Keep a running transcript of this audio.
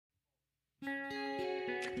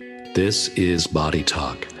This is Body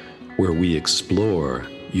Talk, where we explore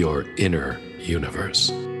your inner universe.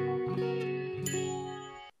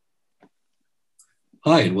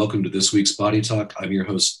 Hi, and welcome to this week's Body Talk. I'm your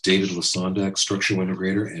host, David Lasondak, structural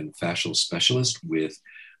integrator and fascial specialist with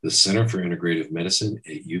the Center for Integrative Medicine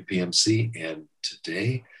at UPMC. And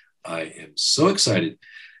today I am so excited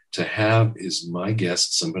to have as my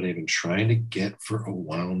guest somebody I've been trying to get for a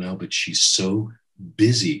while now, but she's so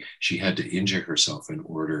busy. She had to injure herself in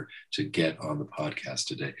order to get on the podcast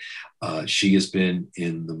today. She has been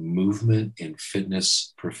in the movement and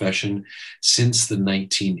fitness profession since the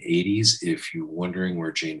 1980s. If you're wondering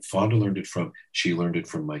where Jane Fonda learned it from, she learned it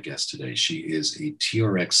from my guest today. She is a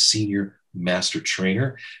TRX senior master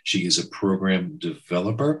trainer. She is a program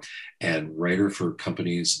developer and writer for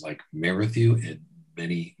companies like Marathon and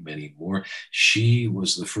many, many more. She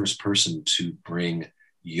was the first person to bring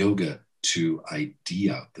yoga to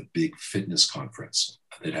IDEA, the big fitness conference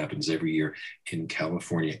that happens every year in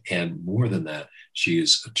California. And more than that, she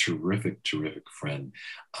is a terrific, terrific friend.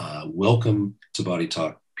 Welcome to Body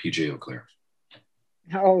Talk, PJ Auclair.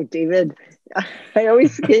 Oh, David, I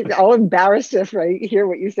always get all embarrassed if I hear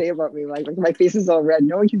what you say about me. Like my face is all red.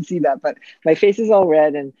 No one can see that, but my face is all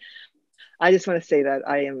red. And I just want to say that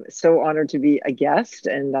I am so honored to be a guest,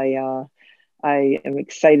 and I am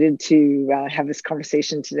excited to have this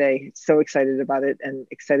conversation today. So excited about it, and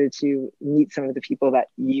excited to meet some of the people that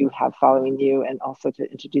you have following you, and also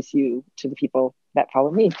to introduce you to the people that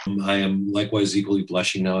follow me. I am likewise equally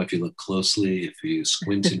blushing now. If you look closely, if you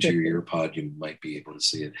squint into your ear pod, you might be able to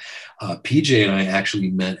see it. PJ and I actually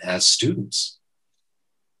met as students.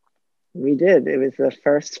 We did. It was the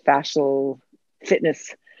first fascial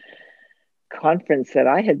fitness conference that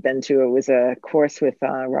I had been to. It was a course with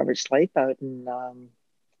Robert Schleip out in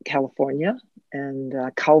California, and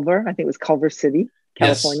Culver. I think it was Culver City,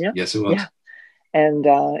 California. Yes, it was. Yeah. And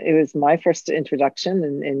it was my first introduction.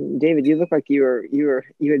 And David, you look like you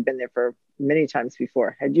had been there for many times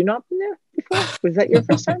before. Had you not been there before? Was that your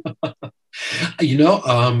first time?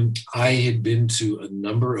 I had been to a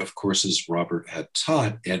number of courses Robert had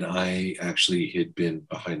taught, and I actually had been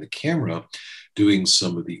behind the camera doing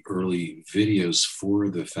some of the early videos for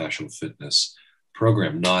the Fascial Fitness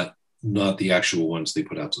program, not the actual ones they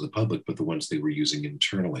put out to the public, but the ones they were using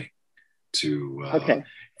internally to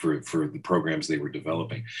for the programs they were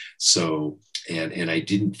developing. So, and I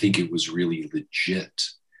didn't think it was really legit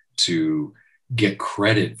to get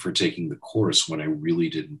credit for taking the course when I really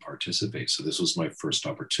didn't participate. So this was my first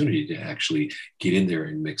opportunity to actually get in there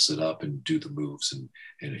and mix it up and do the moves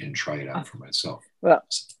and try it out for myself. Well,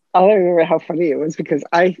 I remember how funny it was, because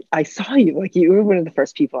I saw you, like you were one of the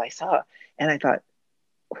first people I saw, and I thought,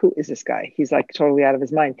 who is this guy? He's like totally out of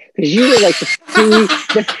his mind, because you were like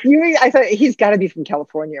the free. I thought he's got to be from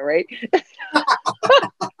California, right?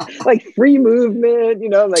 Like free movement,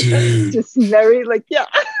 like just very like, yeah.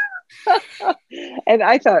 And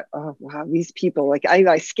I thought, oh wow, these people, like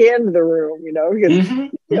I scanned the room, because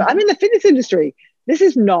I'm in the fitness industry. This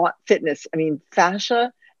is not fitness. I mean,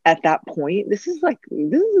 fascia at that point, this is right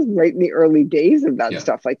in the early days of that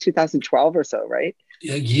stuff, like 2012 or so, right?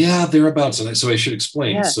 Yeah, thereabouts. And so I should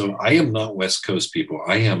explain. Yeah. So I am not West Coast people.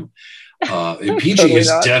 I am, and PG totally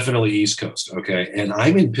is definitely East Coast. Okay. And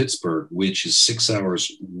I'm in Pittsburgh, which is 6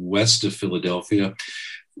 hours west of Philadelphia.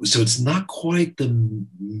 So it's not quite the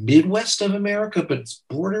Midwest of America, but it's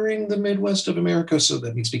bordering the Midwest of America. So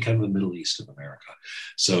that makes me kind of the Middle East of America.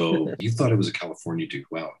 So you thought I was a California dude.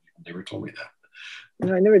 Wow. You never told me that.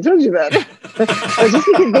 No, I never told you that. I was just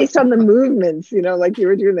thinking based on the movements, like you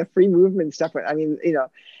were doing the free movement stuff. I mean,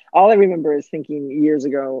 all I remember is thinking years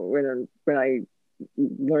ago when I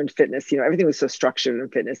learned fitness, everything was so structured in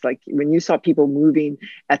fitness. Like when you saw people moving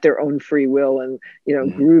at their own free will and,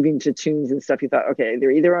 grooving to tunes and stuff, you thought, okay,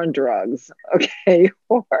 they're either on drugs, okay,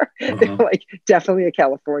 or they're like definitely a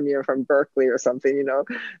California from Berkeley or something,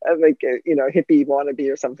 like, hippie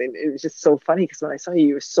wannabe or something. It was just so funny, because when I saw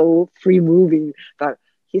you were so free moving, I thought,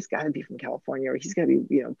 he's got to be from California, or he's got to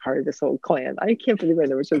be, part of this whole clan. I can't believe I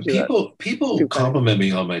never told you that. People compliment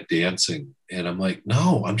me on my dancing, and I'm like,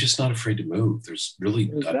 no, I'm just not afraid to move. There's really,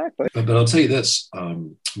 exactly. But I'll tell you this: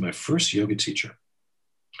 my first yoga teacher,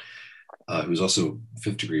 who was also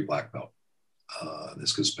 5th degree black belt.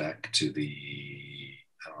 This goes back to the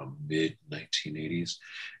mid 1980s,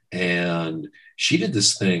 and she did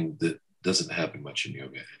this thing that doesn't happen much in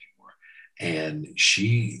yoga anymore, and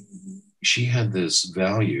she had this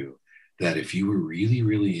value that if you were really,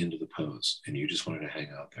 really into the pose and you just wanted to hang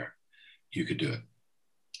out there, you could do it.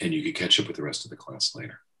 And you could catch up with the rest of the class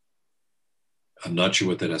later. I'm not sure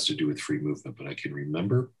what that has to do with free movement, but I can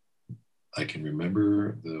remember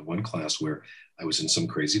the one one class where I was in some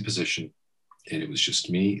crazy position and it was just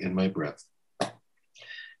me and my breath.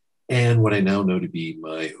 And what I now know to be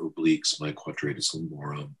my obliques, my quadratus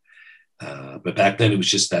lumborum. But back then it was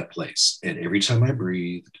just that place. And every time I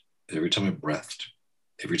breathed, every time I breathed,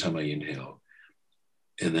 every time I inhaled,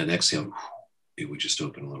 and then exhaled, it would just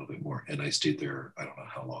open a little bit more. And I stayed there, I don't know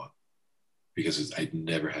how long, because I'd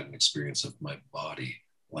never had an experience of my body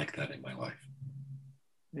like that in my life.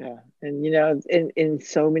 Yeah. And, you know, in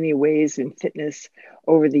so many ways in fitness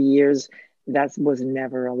over the years, that was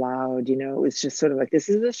never allowed. You know, it was just sort of like, this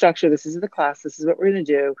is the structure, this is the class, this is what we're going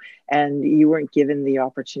to do. And you weren't given the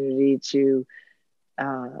opportunity to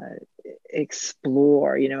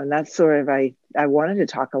explore, you know, and that's sort of, I wanted to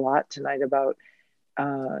talk a lot tonight about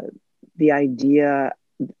the idea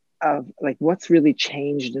of like what's really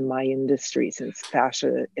changed in my industry since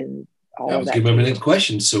fascia and all of that. That was my next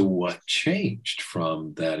question. So what changed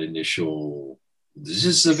from that initial, this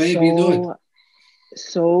is the baby good?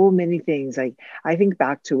 So many things. Like I think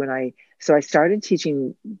back to when I started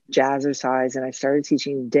teaching jazzercise and I started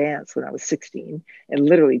teaching dance when I was 16 and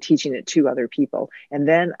literally teaching it to other people. And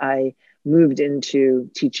then I moved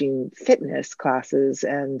into teaching fitness classes.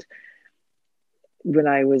 And when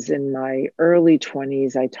I was in my early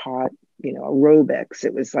 20s, I taught, you know, aerobics.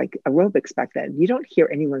 It was like aerobics back then. You don't hear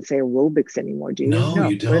anyone say aerobics anymore, do you? No,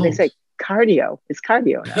 you don't. What do they say? Cardio. It's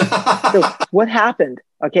cardio now. So what happened?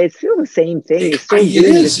 Okay, it's still the same thing. It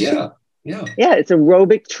is, yeah. Yeah, it's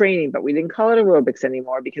aerobic training, but we didn't call it aerobics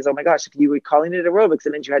anymore because, oh my gosh, if you were calling it aerobics,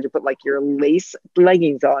 it meant you had to put like your lace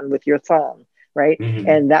leggings on with your thong, right? Mm-hmm.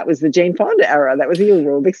 And that was the Jane Fonda era. That was the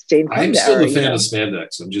aerobics Jane Fonda era. I'm still a fan of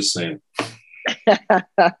spandex. I'm just saying.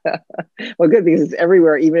 Well, good, because it's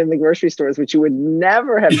everywhere, even in the grocery stores, which you would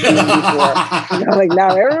never have seen before. You know, like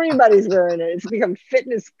now everybody's wearing it. It's become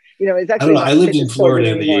fitness. You know, it's actually. I lived in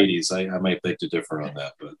Florida in the 80s. I might beg to differ on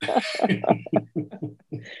that, but.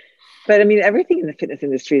 But I mean, everything in the fitness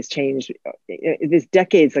industry has changed. There's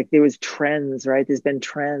decades, like there was trends, right? There's been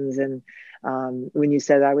trends. And when you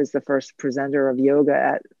said I was the first presenter of yoga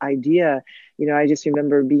at IDEA, you know, I just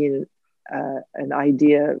remember being an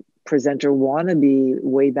IDEA presenter wannabe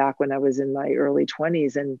way back when I was in my early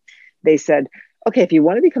 20s. And they said, okay, if you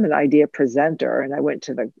want to become an IDEA presenter, and I went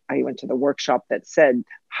to the workshop that said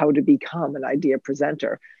how to become an IDEA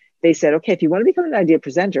presenter. They said, okay, if you want to become an IDEA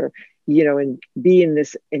presenter, you know, and be in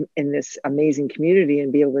this amazing community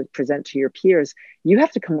and be able to present to your peers, you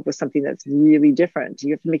have to come up with something that's really different.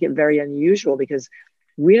 You have to make it very unusual because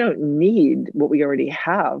we don't need what we already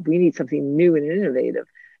have. We need something new and innovative.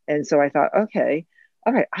 And so I thought, okay,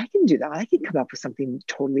 all right, I can do that. I can come up with something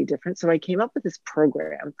totally different. So I came up with this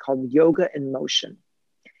program called Yoga in Motion.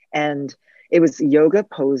 And it was yoga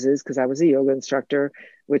poses because I was a yoga instructor,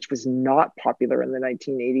 which was not popular in the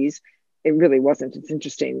 1980s. It really wasn't. It's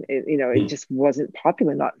interesting. It just wasn't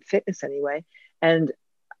popular, not in fitness anyway. And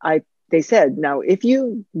they said, now, if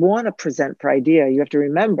you want to present for IDEA, you have to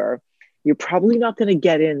remember, you're probably not going to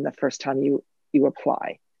get in the first time you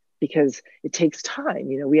apply because it takes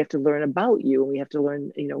time. You know, we have to learn about you and we have to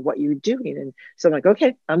learn, you know, what you're doing. And so I'm like,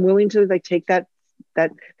 okay, I'm willing to like take that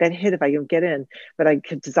hit if I don't get in, but I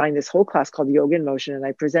could design this whole class called Yoga in Motion, and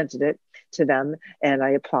I presented it to them and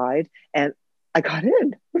I applied and I got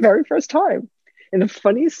in the very first time. And the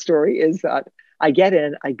funniest story is that I get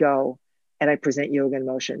in, I go, and I present Yoga in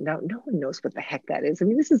Motion. Now, no one knows what the heck that is. I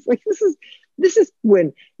mean, this is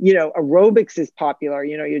when, you know, aerobics is popular.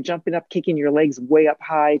 You know, you're jumping up, kicking your legs way up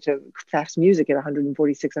high to fast music at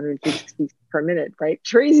 146, 150 beats per minute, right?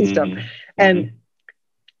 Crazy stuff. And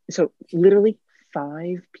so literally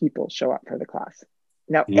 5 people show up for the class.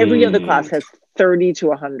 Now, every other class has 30 to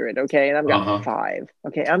 100, okay? And I've got 5,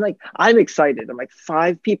 okay? I'm excited. I'm like,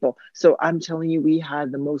 5 people. So I'm telling you, we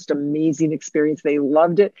had the most amazing experience. They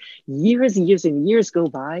loved it. Years and years and years go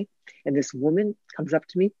by, and this woman comes up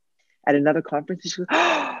to me at another conference, and she goes,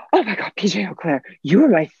 oh my God, PJ Eau Claire, you were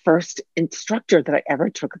my first instructor that I ever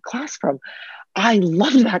took a class from. I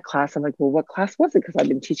loved that class. I'm like, well, what class was it? Because I've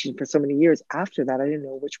been teaching for so many years after that. I didn't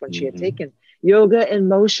know which one she had taken. Yoga in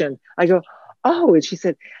Motion. I go, oh, and she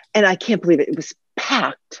said, and I can't believe it. It was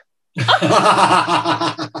packed. The class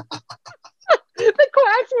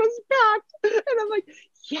was packed. And I'm like,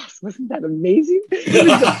 yes, wasn't that amazing? It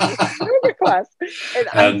was the yoga class.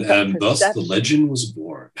 And thus the legend was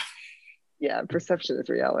born. Yeah, perception is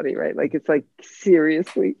reality, right? Like, it's like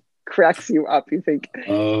seriously cracks you up. You think,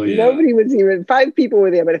 oh yeah, nobody was even 5 people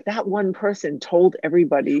were there, but if that one person told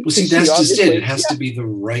everybody, well, see, that's just it. It has to be the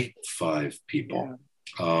right 5 people.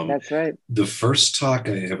 Yeah, that's right. The first talk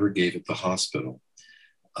I ever gave at the hospital,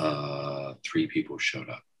 3 people showed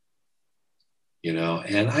up.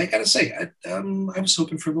 And I gotta say, I was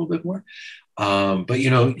hoping for a little bit more. But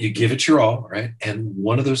you give it your all, right? And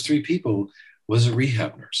one of those three people was a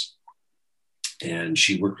rehab nurse, and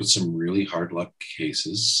she worked with some really hard luck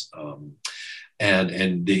cases.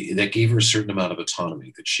 That gave her a certain amount of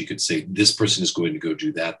autonomy, that she could say, this person is going to go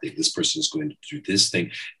do that thing, this person is going to do this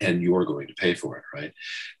thing, and you're going to pay for it, right?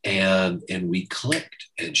 And we clicked,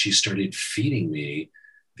 and she started feeding me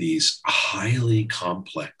these highly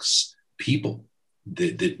complex people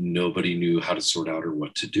that nobody knew how to sort out or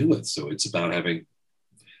what to do with. So it's about having,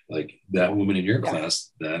 like, that woman in your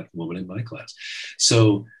class, that woman in my class.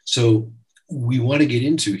 So we want to get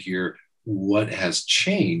into here what has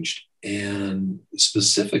changed, and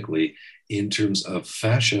specifically in terms of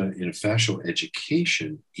fascia and fascial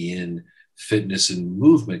education in fitness and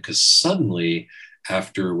movement, because suddenly,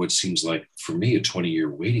 after what seems like, for me, a 20-year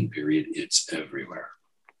waiting period, it's everywhere.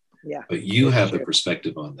 Yeah. But you have the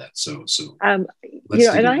perspective on that. So and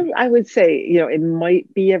I would say, it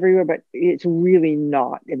might be everywhere, but it's really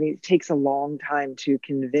not. I mean, it takes a long time to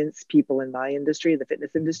convince people in my industry, the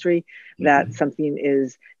fitness industry, that something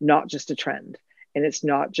is not just a trend. And it's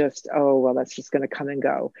not just, oh, well, that's just going to come and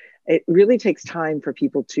go. It really takes time for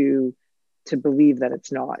people to believe that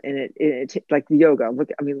it's not. And it like the yoga,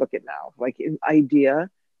 look at now, like IDEA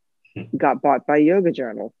got bought by Yoga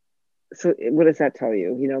Journal. So what does that tell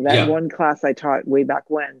you? One class I taught way back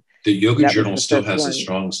when. The Yoga Journal still has a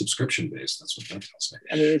strong subscription base. That's what that tells me.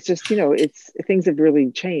 I mean, it's just, things have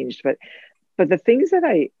really changed. But the things that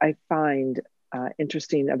I find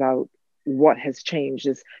interesting about what has changed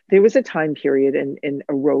is there was a time period in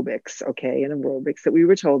aerobics, that we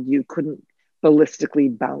were told you couldn't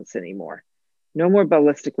ballistically bounce anymore. No more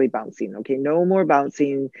ballistically bouncing. Okay. No more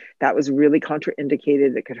bouncing. That was really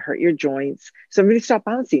contraindicated. It could hurt your joints. So everybody stopped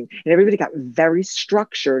bouncing, and everybody got very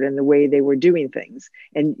structured in the way they were doing things.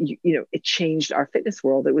 And, it changed our fitness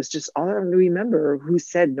world. It was just, I don't remember who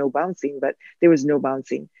said no bouncing, but there was no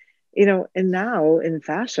bouncing, and now in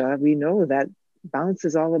fascia, we know that bounce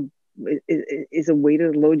is a way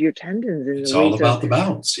to load your tendons. And it's all about the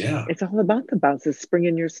bounce. Yeah. It's all about the bounce, the spring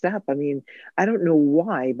in your step. I mean, I don't know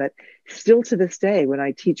why, but still to this day, when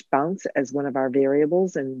I teach bounce as one of our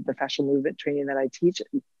variables and the fascial movement training that I teach,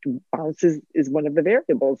 bounce is one of the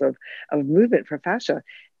variables of movement for fascia.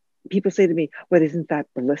 People say to me, "What, isn't that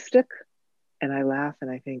ballistic?" And I laugh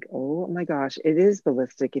and I think, oh my gosh, it is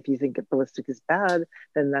ballistic. If you think that ballistic is bad,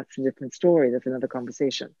 then that's a different story. That's another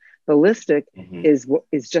conversation. Ballistic is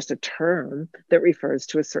just a term that refers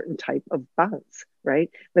to a certain type of bounce,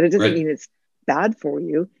 right? But it doesn't mean it's bad for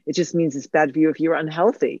you. It just means it's bad for you if you're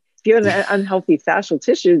unhealthy. If you have an unhealthy fascial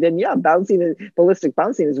tissue, then ballistic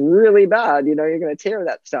bouncing is really bad. You're going to tear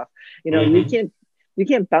that stuff. You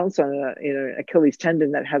can't bounce on an Achilles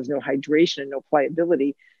tendon that has no hydration and no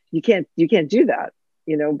pliability. You can't do that,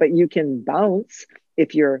 but you can bounce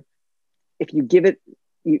if you give it,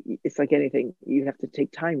 it's like anything, you have to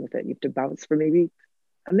take time with it. You have to bounce for maybe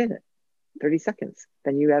a minute, 30 seconds.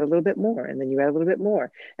 Then you add a little bit more, and then you add a little bit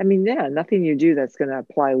more. I mean, nothing you do that's going to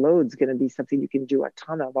apply load is going to be something you can do a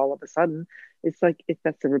ton of all of a sudden. It's like, if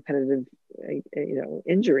that's a repetitive,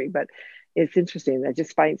 injury, but it's interesting. I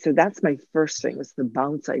just find, so that's my first thing, was the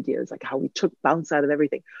bounce idea. It's like how we took bounce out of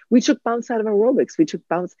everything. We took bounce out of aerobics. We took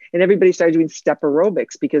bounce, and everybody started doing step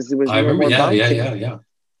aerobics because there was more bouncing. Yeah.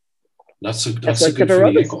 Not so good for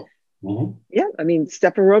the ankle. Mm-hmm. Yeah, I mean,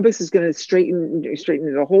 step aerobics is going to straighten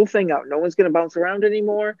the whole thing out. No one's going to bounce around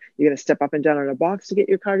anymore. You're going to step up and down on a box to get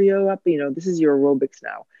your cardio up. This is your aerobics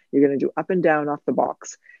now. You're going to do up and down off the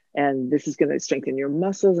box. And this is going to strengthen your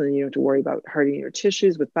muscles, and you don't have to worry about hurting your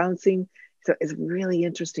tissues with bouncing. So it's really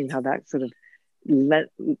interesting how that sort of led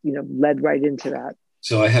right into that.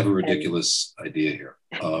 So I have a ridiculous idea here.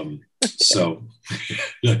 So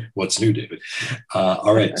what's new, David?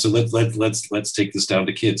 All right. So let's take this down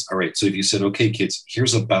to kids. All right. So if you said, okay, kids,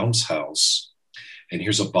 here's a bounce house and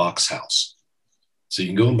here's a box house. So you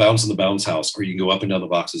can go and bounce in the bounce house, or you can go up and down the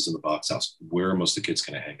boxes in the box house. Where are most of the kids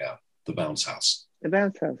going to hang out? The bounce house. The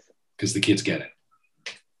bounce house. Because the kids get it.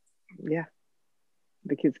 Yeah.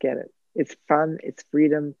 The kids get it. It's fun. It's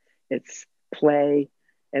freedom. It's play.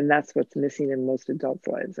 And that's what's missing in most adults'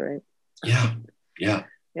 lives, right? Yeah.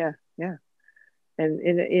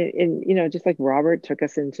 And just like Robert took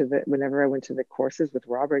us into whenever I went to the courses with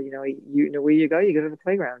Robert, where you go to the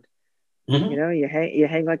playground. Mm-hmm. You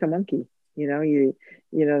hang like a monkey.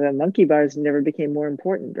 The monkey bars never became more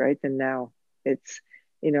important, right, than now. It's,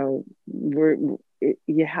 you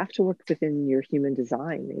have to work within your human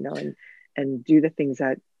design, and do the things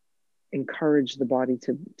that encourage the body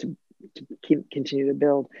to continue to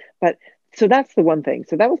build. But so that's the one thing.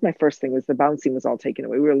 So that was my first thing, was the bouncing was all taken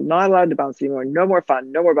away. We were not allowed to bounce anymore. No more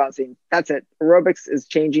fun, no more bouncing. That's it. Aerobics is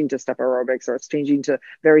changing to step aerobics, or it's changing to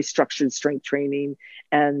very structured strength training.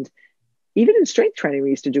 And even in strength training, we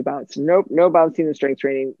used to do bounce. Nope, no bouncing in strength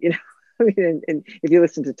training. I mean, and if you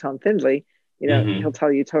listen to Tom Findlay, he'll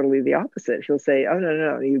tell you totally the opposite. He'll say, oh,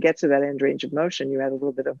 no. You get to that end range of motion, you add a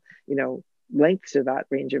little bit of, length to that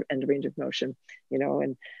end range of motion,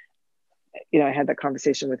 and I had that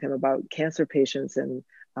conversation with him about cancer patients and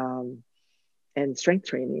strength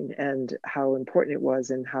training, and how important it was,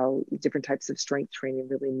 and how different types of strength training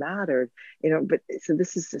really mattered. But so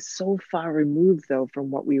this is just so far removed, though,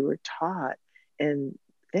 from what we were taught in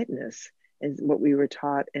fitness, and what we were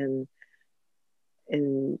taught in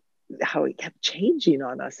how it kept changing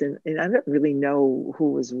on us. And I don't really know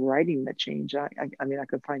who was writing the change. I mean, I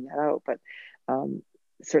could find that out, but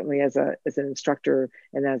certainly as an instructor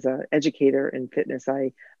and as an educator in fitness,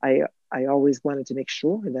 I always wanted to make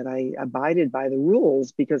sure that I abided by the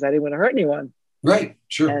rules, because I didn't want to hurt anyone. Right.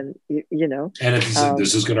 Sure. And and if you said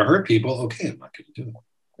this is going to hurt people, okay, I'm not going to do it.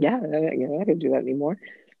 Yeah, I'm not going to do that anymore.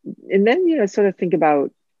 And then sort of think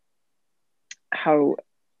about how,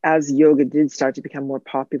 as yoga did start to become more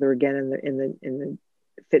popular again in the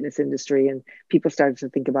fitness industry, and people started to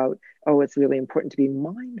think about, oh, it's really important to be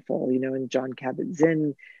mindful, and Jon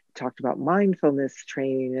Kabat-Zinn talked about mindfulness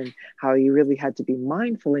training, and how you really had to be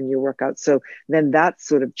mindful in your workout. So then that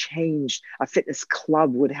sort of changed. A fitness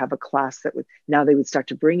club would have a class now they would start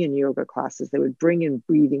to bring in yoga classes. They would bring in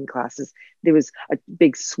breathing classes. There was a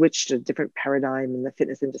big switch to a different paradigm in the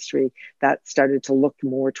fitness industry that started to look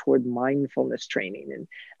more toward mindfulness training,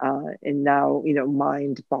 and now,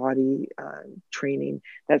 mind body training,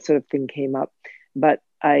 that sort of thing came up. But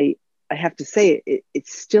I have to say, it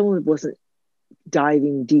still wasn't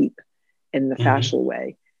diving deep in the fascial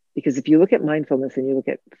way, because if you look at mindfulness and you look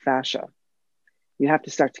at fascia, you have to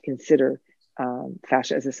start to consider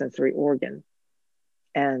fascia as a sensory organ.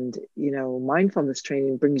 And mindfulness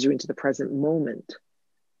training brings you into the present moment,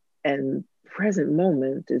 and present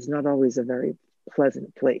moment is not always a very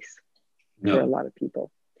pleasant place for a lot of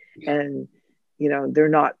people. And they're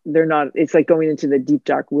not, it's like going into the deep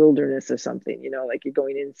dark wilderness or something, like you're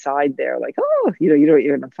going inside there, like, oh, you know what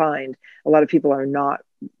you're going to find. A lot of people are not,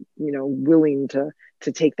 willing to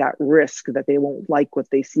take that risk, that they won't like what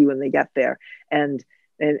they see when they get there. And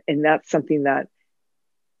that's something that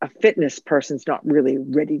a fitness person's not really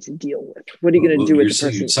ready to deal with. What are you going to do with the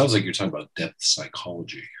person? It sounds like you're talking about depth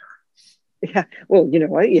psychology. Yeah. Well, you know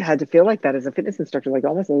what? You had to feel like that as a fitness instructor, like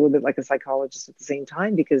almost a little bit like a psychologist at the same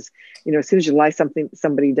time, because, as soon as you lie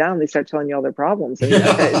somebody down, they start telling you all their problems. And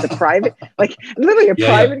it's a private, like literally a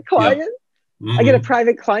private client. Yeah. I get a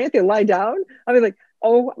private client, they lie down. I mean, like,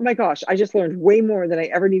 oh my gosh, I just learned way more than I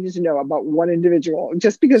ever needed to know about one individual,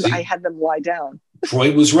 just because I had them lie down.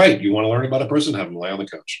 Freud was right. You want to learn about a person, have them lie on the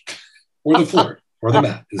couch or the floor or the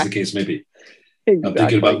mat, as the case may be. Exactly. I'm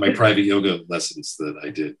thinking about my private yoga lessons that I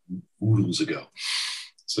did oodles ago.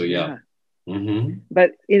 So yeah.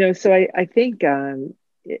 But so I think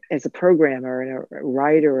as a programmer and a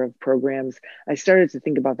writer of programs, I started to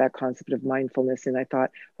think about that concept of mindfulness, and I thought,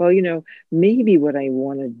 well, maybe what I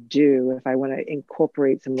want to do, if I want to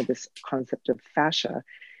incorporate some of this concept of fascia,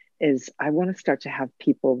 is I want to start to have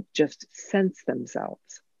people just sense themselves.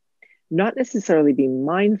 Not necessarily be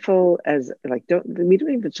mindful as we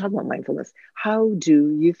don't even talk about mindfulness. How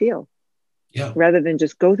do you feel? Yeah. Rather than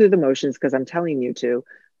just go through the motions because I'm telling you to.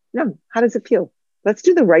 No, how does it feel? Let's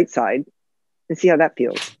do the right side and see how that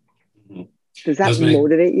feels. Does that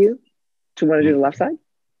motivate you to want to do the left side?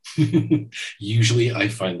 Usually I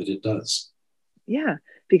find that it does. Yeah,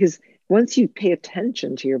 because once you pay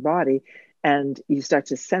attention to your body and you start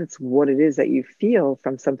to sense what it is that you feel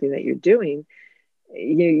from something that you're doing,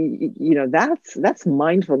 that's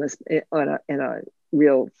mindfulness in a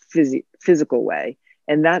real physical way.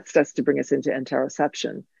 And that starts to bring us into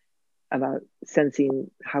interoception, about sensing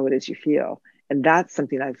how it is you feel. And that's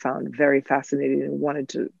something I found very fascinating and wanted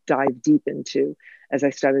to dive deep into as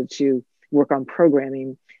I started to work on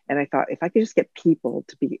programming. And I thought, if I could just get people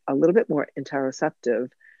to be a little bit more interoceptive,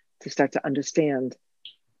 to start to understand,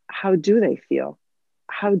 how do they feel?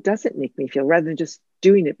 How does it make me feel? Rather than just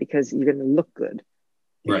doing it because you're going to look good.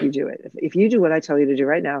 If you do it, if you do what I tell you to do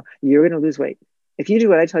right now, you're going to lose weight. If you do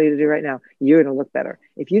what I tell you to do right now, you're going to look better.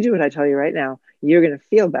 If you do what I tell you right now, you're going to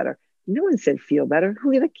feel better. No one said feel better.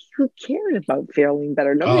 Who cared about feeling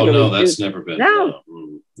better? That's never been. No,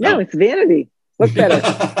 it's vanity. Look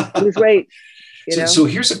better. Lose weight. So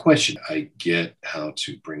here's a question. I get how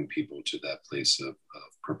to bring people to that place of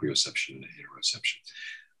proprioception and interoception,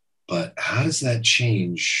 but how does that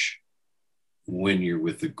change when you're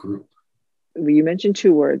with the group? you mentioned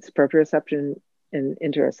two words, proprioception and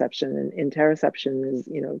interoception. And interoception is,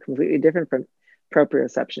 completely different from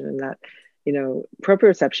proprioception, and that,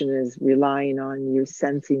 proprioception is relying on you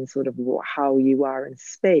sensing sort of how you are in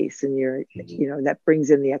space, and that brings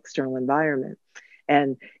in the external environment.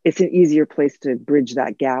 And it's an easier place to bridge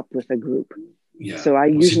that gap with a group. Yeah. So I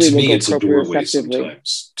usually to will me, go it's a doorway proprioceptively.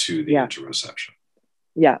 sometimes to the interoception.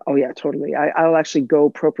 Yeah. Oh yeah, totally. I'll actually go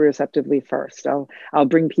proprioceptively first. I'll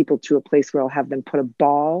bring people to a place where I'll have them put a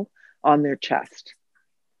ball on their chest,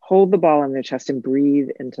 hold the ball on their chest, and breathe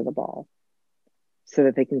into the ball so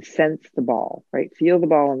that they can sense the ball, right? Feel the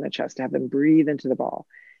ball on their chest, have them breathe into the ball.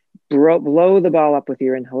 Blow the ball up with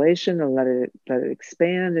your inhalation and let it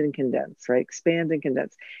expand and condense, right? Expand and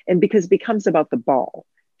condense. And because it becomes about the ball,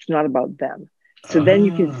 it's not about them. So then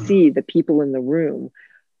you can see the people in the room,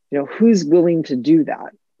 who's willing to do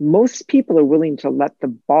that. Most people are willing to let the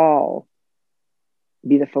ball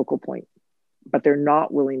be the focal point, but they're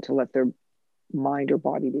not willing to let their mind or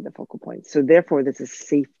body be the focal point. So therefore, this is a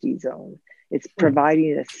safety zone. It's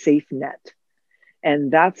providing a safe net.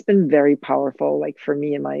 And that's been very powerful. Like for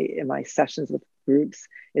me in my sessions with groups,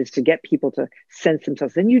 is to get people to sense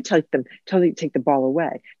themselves. Then you tell them to take the ball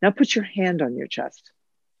away. Now put your hand on your chest.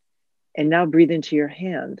 And now breathe into your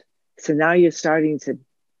hand. So now you're starting to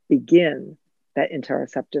begin that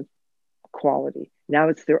interoceptive quality. Now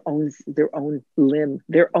it's their own limb,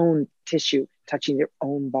 their own tissue touching their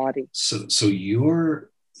own body. So you're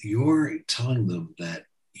telling them that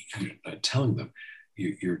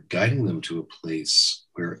you're guiding them to a place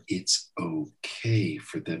where it's okay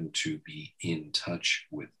for them to be in touch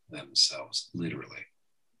with themselves, literally.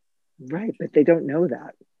 Right, but they don't know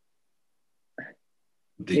that.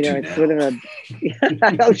 They do it's now. sort of a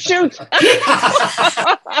oh shoot.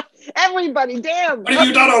 Everybody, damn. What have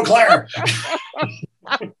you done, Eau Claire?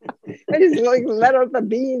 I just let out the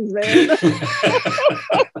beans, man.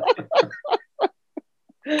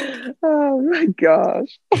 Oh my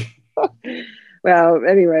gosh. Well,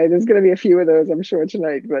 anyway, there's going to be a few of those, I'm sure,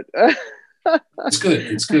 tonight. But It's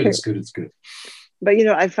good. But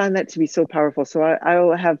I find that to be so powerful. So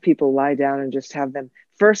I'll have people lie down and just have them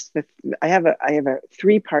first. I have a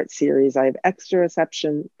 3-part series. I have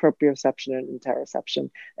exteroception, proprioception, and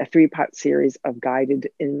interoception. A 3-part series of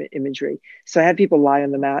guided imagery. So I have people lie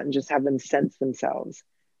on the mat and just have them sense themselves.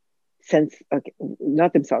 Sense their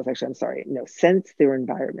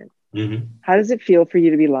environment. Mm-hmm. How does it feel for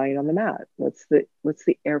you to be lying on the mat? What's the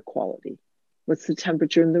air quality? What's the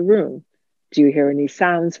temperature in the room? Do you hear any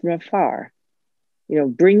sounds from afar?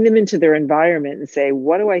 Bring them into their environment and say,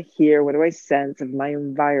 what do I hear? What do I sense of my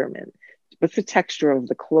environment? What's the texture of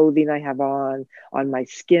the clothing I have on my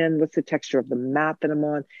skin? What's the texture of the mat that I'm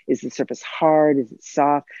on? Is the surface hard? Is it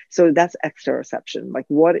soft? So that's exteroception. Like,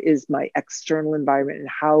 what is my external environment and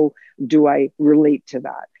how do I relate to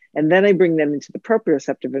that? And then I bring them into the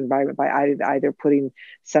proprioceptive environment by either putting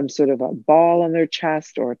some sort of a ball on their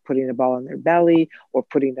chest, or putting a ball on their belly, or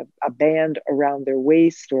putting a band around their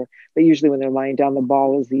waist. But usually when they're lying down, the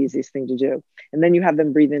ball is the easiest thing to do. And then you have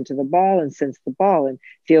them breathe into the ball and sense the ball and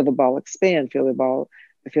feel the ball expand, feel the ball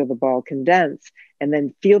condense, and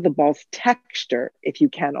then feel the ball's texture, if you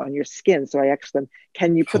can, on your skin. So I ask them,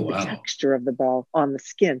 can you put the texture of the ball on the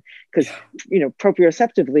skin? Because,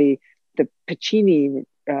 proprioceptively, the Pacini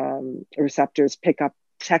receptors pick up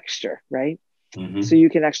texture, right? Mm-hmm. So you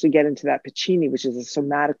can actually get into that Pacini, which is a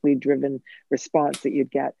somatically driven response that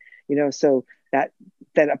you'd get, so that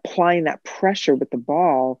applying that pressure with the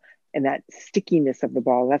ball and that stickiness of the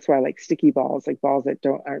ball. That's why I like sticky balls, like balls that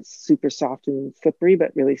aren't super soft and slippery,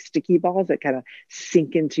 but really sticky balls that kind of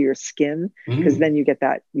sink into your skin, because then you get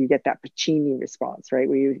that Pacini response, right?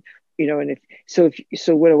 Where you and so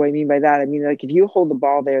what do I mean by that? I mean, like, if you hold the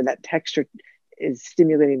ball there, that texture is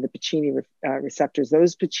stimulating the Pacini receptors.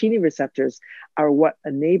 Those Pacini receptors are what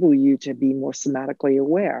enable you to be more somatically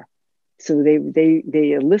aware. So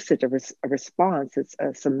they elicit a response. It's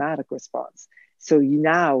a somatic response. So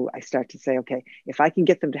now I start to say, okay, if I can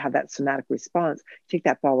get them to have that somatic response, take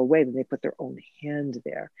that ball away, then they put their own hand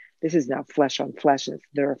there. This is now flesh on flesh, and it's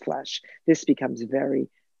their flesh. This becomes very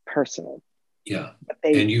personal. Yeah,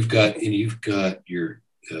 and you've got your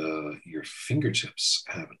fingertips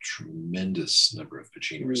have a tremendous number of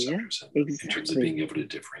Pacini receptors in terms of being able to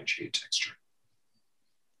differentiate texture.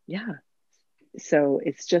 Yeah, so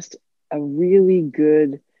it's just a really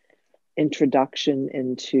good introduction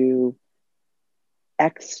into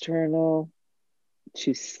external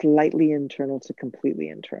to slightly internal to completely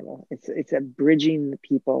internal. It's a bridging the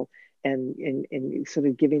people and sort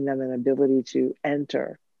of giving them an ability to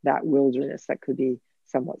enter that wilderness that could be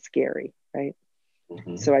somewhat scary, right?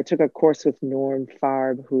 Mm-hmm. So I took a course with Norm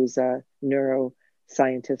Farb, who's a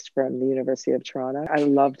neuroscientist from the University of Toronto. I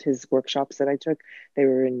loved his workshops that I took. They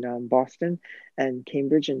were in Boston and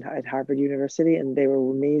Cambridge and at Harvard University, and they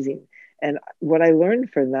were amazing. And what I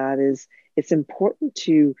learned from that is it's important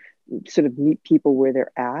to sort of meet people where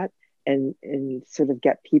they're at and sort of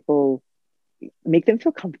get people, make them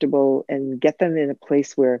feel comfortable and get them in a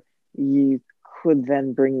place where you could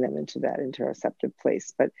then bring them into that interoceptive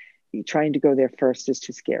place. But trying to go there first is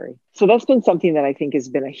too scary. So that's been something that I think has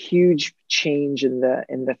been a huge change in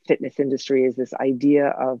the fitness industry, is this idea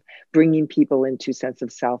of bringing people into sense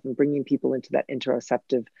of self and bringing people into that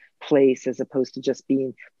interoceptive place, as opposed to just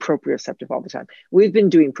being proprioceptive all the time. We've been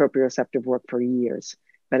doing proprioceptive work for years,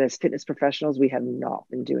 but as fitness professionals, we have not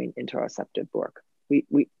been doing interoceptive work. We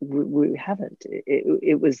haven't.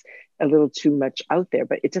 It was a little too much out there,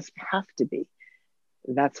 but it doesn't have to be.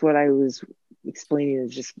 That's what I was explaining,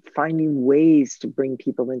 is just finding ways to bring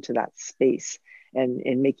people into that space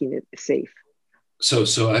and making it safe.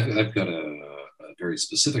 So I've got a very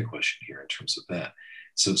specific question here in terms of that.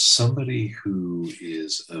 So somebody who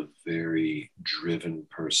is a very driven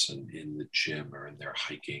person in the gym or in their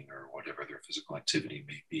hiking or whatever their physical activity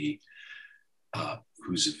may be,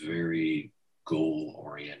 who's very goal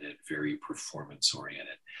oriented, very performance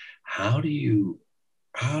oriented, how do you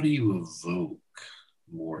evoke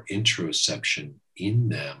more interoception in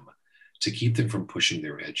them to keep them from pushing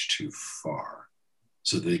their edge too far,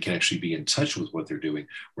 so that they can actually be in touch with what they're doing,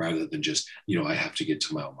 rather than just, I have to get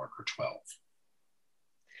to mile marker 12?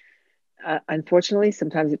 Unfortunately,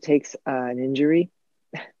 sometimes it takes an injury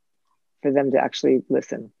for them to actually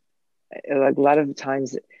listen. Like a lot of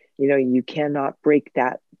times, you cannot break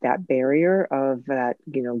that barrier of that,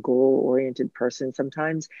 goal-oriented person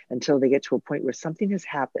sometimes, until they get to a point where something has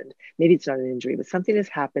happened. Maybe it's not an injury, but something has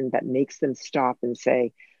happened that makes them stop and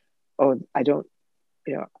say, oh,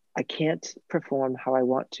 I can't perform how I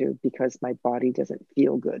want to because my body doesn't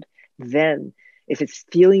feel good. Then if it's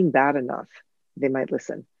feeling bad enough, they might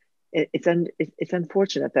listen. It's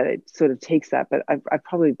unfortunate that it sort of takes that, but I've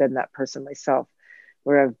probably been that person myself,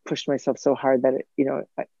 where I've pushed myself so hard that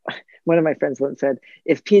one of my friends once said,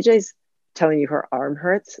 if PJ's telling you her arm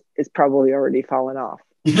hurts, it's probably already fallen off.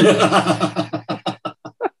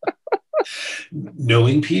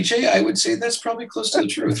 Knowing PJ, I would say that's probably close to the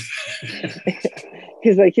truth.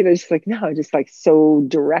 He's like, just like, no, just like so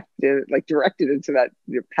directed into that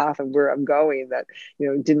path of where I'm going, that,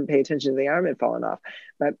 didn't pay attention to the arm had fallen off.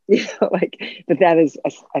 But, but that is,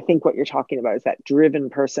 I think what you're talking about is that driven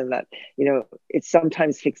person that, it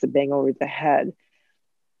sometimes takes a bang over the head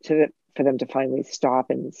for them to finally stop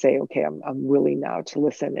and say, okay, I'm willing now to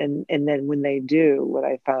listen. And then when they do, what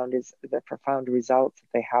I found is the profound results that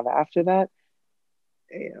they have after that,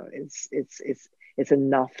 it's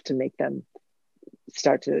enough to make them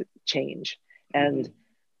start to change and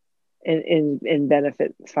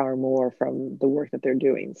benefit far more from the work that they're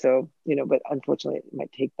doing. So, but unfortunately it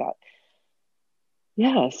might take that.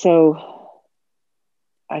 Yeah. So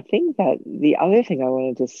I think that the other thing I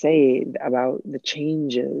wanted to say about the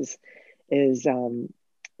changes is in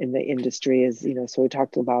the industry is, so we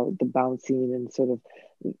talked about the bouncing and sort of,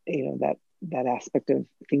 that aspect of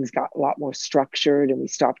things got a lot more structured, and we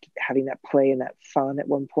stopped having that play and that fun at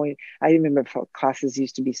one point. I remember classes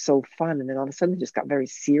used to be so fun, and then all of a sudden they just got very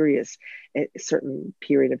serious at a certain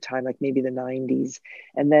period of time, like maybe the 90s.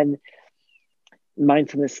 And then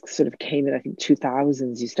mindfulness sort of came in, I think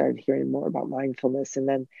 2000s, you started hearing more about mindfulness. And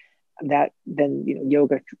then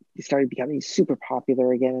yoga started becoming super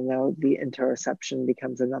popular again. And now the interoception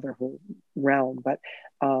becomes another whole realm. But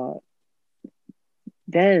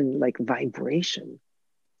then like vibration.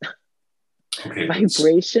 Okay.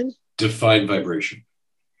 Vibration. Define vibration.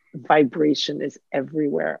 Vibration is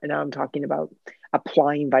everywhere. And now I'm talking about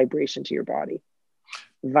applying vibration to your body.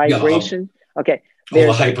 Vibration. Yeah, okay.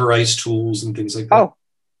 All the HyperIce tools and things like that. Oh,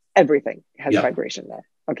 everything has vibration there.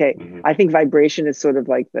 Okay. Mm-hmm. I think vibration is sort of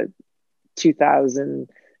like the 2000,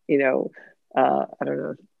 I don't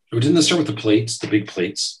know. Didn't this start with the plates, the big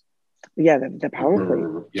plates? Yeah, the power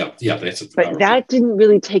plate. Yeah, that's it. But that didn't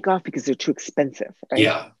really take off because they're too expensive, right?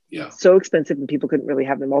 Yeah. So expensive, and people couldn't really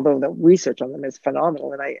have them, although the research on them is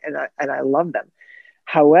phenomenal, and I love them.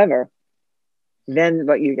 However, then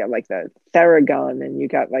but you got like the Theragun, and you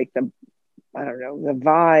got like the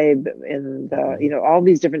Vibe, and the all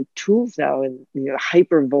these different tools now, and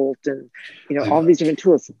Hypervolt, and all these different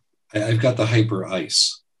tools. I've got the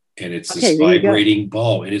HyperIce, and it's this vibrating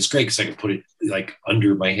ball, and it's great because I can put it like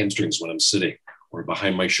under my hamstrings when I'm sitting, or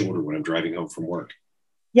behind my shoulder when I'm driving home from work.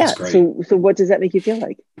 Yeah. So what does that make you feel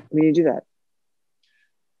like when you do that?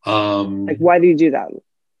 Like, why do you do that?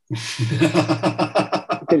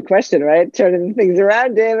 Good question, right? Turning things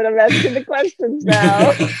around, David. I'm asking the questions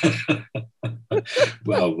now.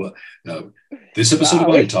 Well, this episode of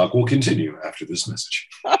Body Talk will continue after this message.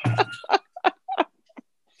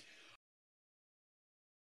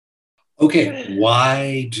 Okay,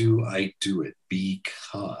 why do I do it?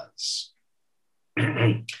 Because,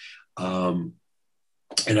 and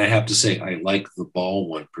I have to say, I like the ball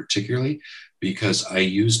one particularly because I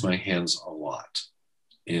use my hands a lot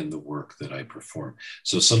in the work that I perform.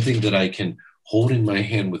 So something that I can hold in my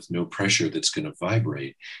hand with no pressure that's going to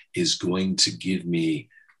vibrate is going to give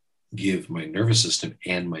my nervous system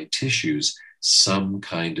and my tissues some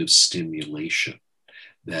kind of stimulation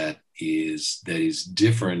that is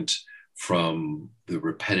different from the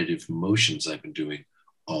repetitive motions I've been doing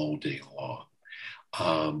all day long.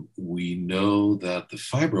 We know that the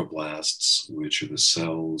fibroblasts, which are the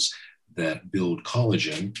cells that build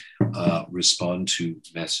collagen, respond to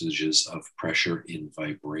messages of pressure in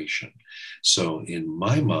vibration. So in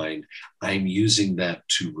my mind, I'm using that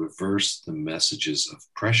to reverse the messages of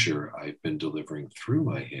pressure I've been delivering through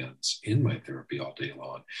my hands in my therapy all day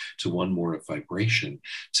long to one more of vibration,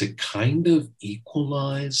 to kind of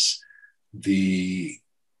equalize the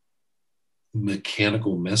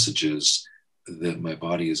mechanical messages that my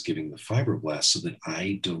body is giving the fibroblasts so that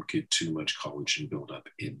I don't get too much collagen buildup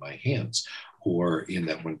in my hands or in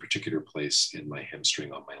that one particular place in my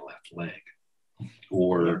hamstring on my left leg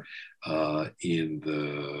or in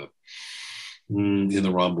the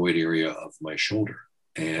rhomboid area of my shoulder.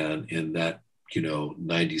 And in that,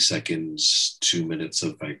 90 seconds, 2 minutes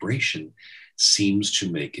of vibration seems to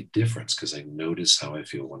make a difference because I notice how I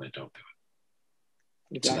feel when I don't do it.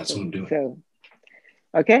 Exactly. So that's what I'm doing. So,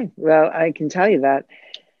 okay, well, I can tell you that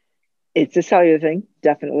it's a cellular thing,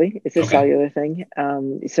 definitely. It's a cellular thing.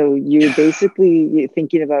 So you're basically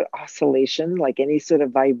thinking about oscillation, like any sort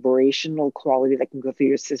of vibrational quality that can go through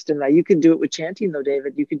your system. Now, you can do it with chanting, though,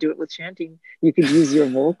 David. You can do it with chanting. You could use your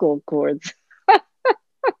vocal cords.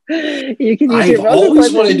 You can use I've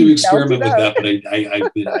always wanted to experiment with that, but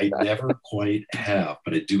I never quite have.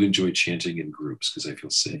 But I do enjoy chanting in groups because I feel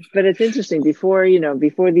safe. But it's interesting. Before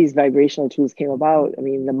these vibrational tools came about, I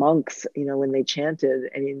mean, the monks, when they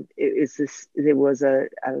chanted, I mean, there was a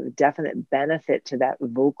definite benefit to that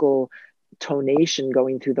vocal tonation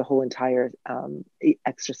going through the whole entire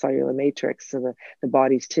extracellular matrix, so the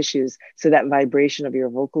body's tissues, so that vibration of your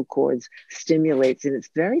vocal cords stimulates, and it's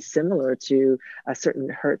very similar to a certain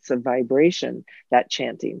hertz of vibration, that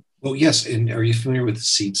chanting. Well, yes. And are you familiar with the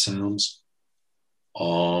seed sounds?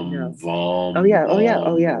 No. Vom, oh yeah.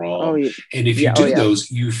 And if you do those,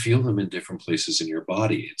 you feel them in different places in your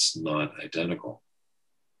body. It's not identical.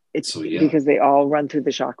 It's because they all run through the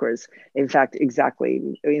chakras. In fact,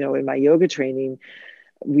 exactly. In my yoga training,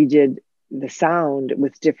 we did the sound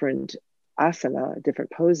with different asana,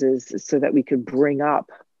 different poses, so that we could bring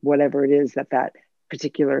up whatever it is that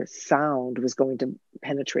particular sound was going to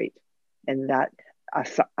penetrate. And that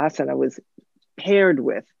asana was paired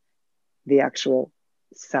with the actual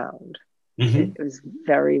sound. It was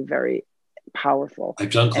very, very powerful.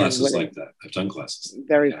 I've done classes like that.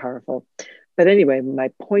 Very powerful. But anyway, my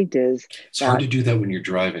point is, it's hard to do that when you're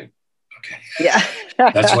driving. Okay. Yeah.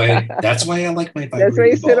 That's why I like my vibrating That's why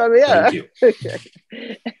you sit on the Thank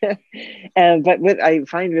you. But what I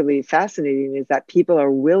find really fascinating is that people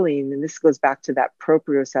are willing, and this goes back to that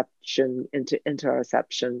proprioception into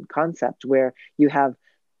interoception concept, where you have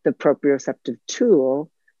the proprioceptive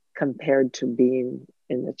tool compared to being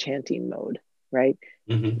in the chanting mode, right?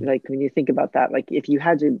 Mm-hmm. Like when you think about that, like if you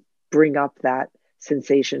had to bring up that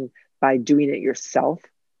sensation by doing it yourself,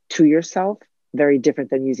 to yourself, very different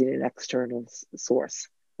than using an external source,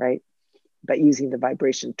 right? But using the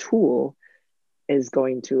vibration tool is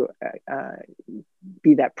going to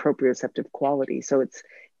be that proprioceptive quality. So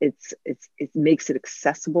it makes it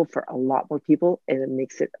accessible for a lot more people, and it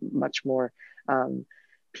makes it much more,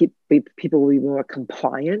 people will be more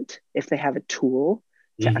compliant if they have a tool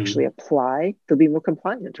to actually apply. They'll be more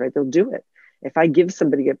compliant, right? They'll do it. If I give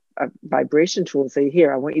somebody a vibration tool and say,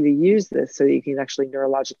 here, I want you to use this so that you can actually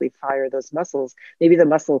neurologically fire those muscles. Maybe the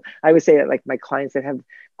muscle, I would say that like my clients that have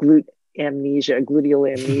gluteal amnesia,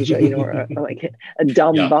 or like a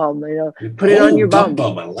dumb bum, put it on your dumb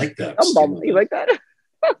bum. I like that. Dumb bum, you like that?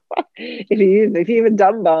 if you have a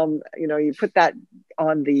dumb bum, you put that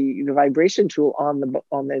on the vibration tool on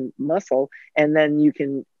the muscle, and then you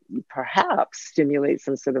can perhaps stimulate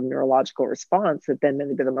some sort of neurological response that then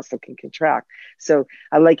maybe the muscle can contract. So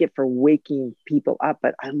I like it for waking people up,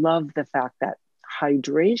 but I love the fact that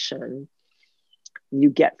hydration you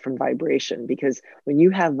get from vibration, because when you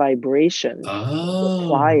have vibration,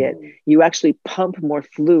 apply it, Oh, you actually pump more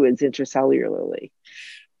fluids intracellularly.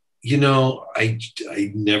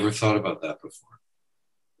 I never thought about that before.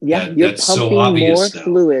 Yeah, you're That's so pumping more obvious now.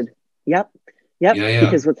 fluid. Yep. Yep. Yeah, yeah.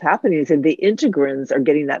 Because what's happening is that the integrins are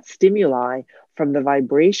getting that stimuli from the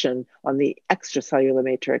vibration on the extracellular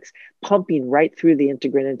matrix, pumping right through the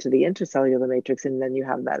integrin into the intracellular matrix. And then you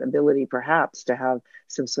have that ability perhaps to have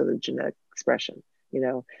some sort of genetic expression, you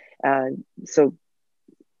know. And so,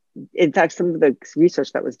 in fact, some of the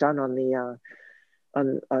research that was done on the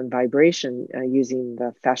on vibration using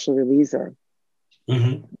the fascial releaser,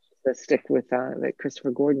 Hmm. the stick with that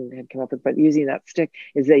Christopher Gordon had come up with, but using that stick,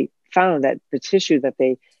 is they found that the tissue that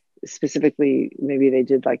they specifically, maybe they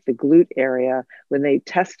did like the glute area, when they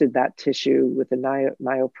tested that tissue with the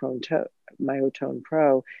Myotone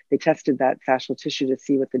Pro, they tested that fascial tissue to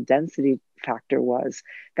see what the density factor was.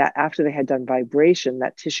 That after they had done vibration,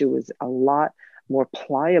 that tissue was a lot more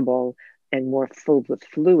pliable and more filled with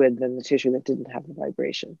fluid than the tissue that didn't have the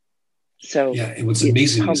vibration. So Yeah, and what's it's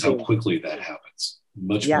amazing is how pumping. quickly that happens.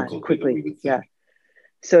 Much more Yeah, quickly than we quickly. would Yeah. think.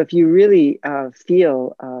 So if you really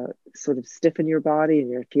feel sort of stiff in your body, and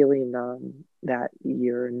you're feeling that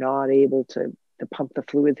you're not able to pump the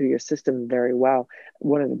fluid through your system very well,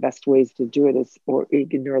 one of the best ways to do it is, or you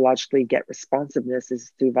can neurologically get responsiveness,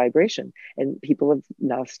 is through vibration. And people have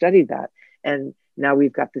now studied that. And now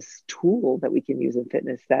we've got this tool that we can use in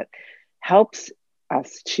fitness that helps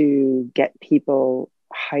us to get people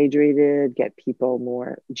hydrated, get people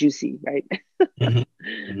more juicy, right? Hmm.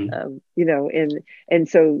 Hmm. You know, and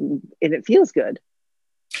so, and it feels good.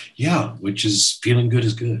 Yeah, which is feeling good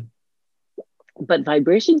is good. But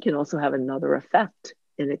vibration can also have another effect,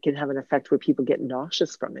 and it can have an effect where people get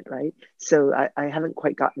nauseous from it, right? So I haven't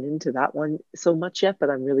quite gotten into that one so much yet, but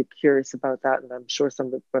I'm really curious about that, and I'm sure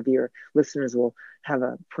some of your listeners will have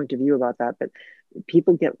a point of view about that. But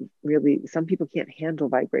people get really, some people can't handle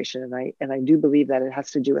vibration, and I do believe that it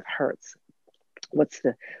has to do with hertz. What's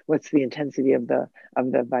the intensity of the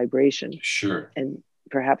vibration, Sure. and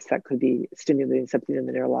perhaps that could be stimulating something in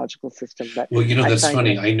the neurological system. But Well, I that's find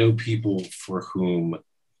funny. that, I know people for whom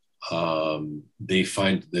they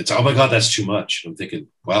find that's, oh my God, that's too much. I'm thinking,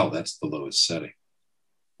 wow, that's the lowest setting.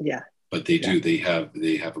 yeah, But they yeah. do,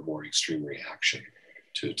 they have a more extreme reaction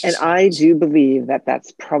to And some of I this. do believe that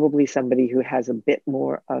that's probably somebody who has a bit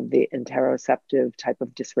more of the interoceptive type of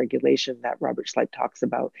dysregulation that Robert Schleip talks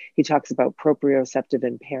about. He talks about proprioceptive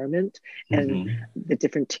impairment and Hmm. the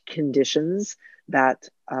different conditions that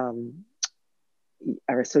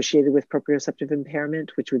are associated with proprioceptive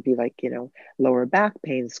impairment, which would be like, lower back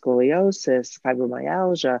pain, scoliosis,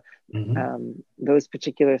 fibromyalgia, Hmm. those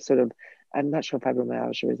particular sort of, I'm not sure if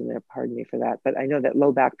fibromyalgia is in there, pardon me for that, but I know that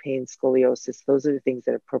low back pain, scoliosis, those are the things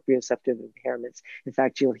that are proprioceptive impairments. In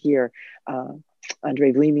fact, you'll hear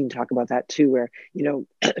Andre Vleeming talk about that too, where,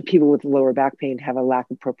 people with lower back pain have a lack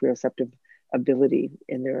of proprioceptive ability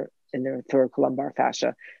in their thoracolumbar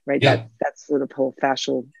fascia, right? Yeah, That's sort of whole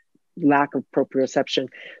fascial lack of proprioception.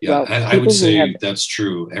 yeah. Well, And I would people who have, say that's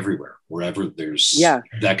true everywhere. Wherever there's yeah,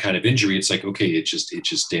 that kind of injury, it's like, okay, it just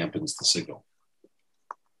dampens the signal.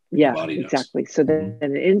 The yeah, body does. exactly. So Hmm. then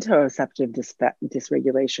an interoceptive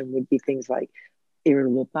dysregulation would be things like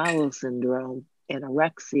irritable bowel syndrome,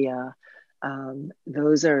 anorexia.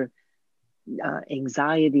 Those are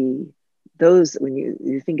anxiety. Those, when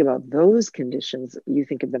you think about those conditions, you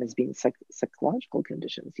think of them as being psychological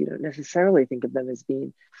conditions. You don't necessarily think of them as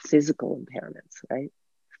being physical impairments, right?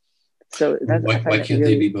 So that, I Why find that can't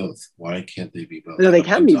they really, be both? Why can't they be both? no, they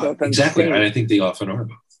can be both. I'm just Exactly. saying, I think they often are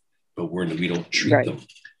both, but we don't treat right, them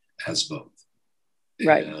as both.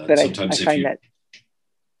 right. And But I sometimes if find you that,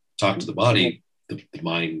 talk to the go ahead. body, the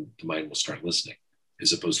mind will start listening,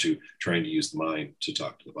 as opposed to trying to use the mind to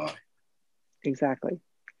talk to the body. Exactly.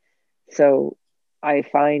 So I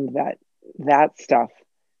find that stuff,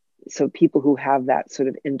 so people who have that sort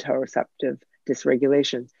of interoceptive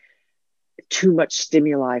dysregulation, too much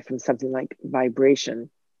stimuli from something like vibration,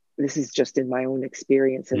 this is just in my own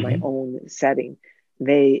experience, in my Mm-hmm. own setting,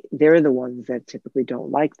 they're the ones that typically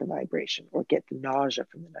don't like the vibration, or get the nausea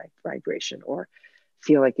from the vibration, or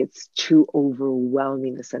feel like it's too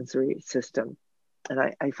overwhelming the sensory system. And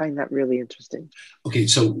I find that really interesting. Okay,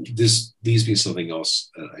 so this leads me to something else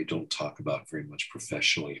that I don't talk about very much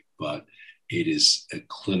professionally, but it is a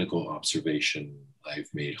clinical observation I've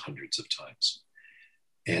made hundreds of times.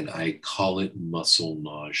 And I call it muscle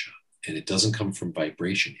nausea. And it doesn't come from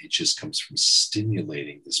vibration, it just comes from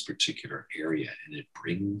stimulating this particular area. And it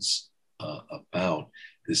brings about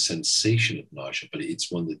this sensation of nausea, but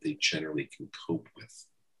it's one that they generally can cope with.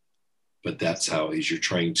 But that's how, as you're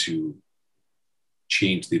trying to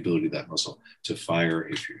change the ability of that muscle to fire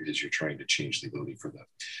as you're trying to change the ability for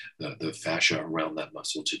the fascia around that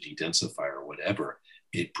muscle to dedensify or whatever,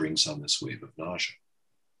 it brings on this wave of nausea.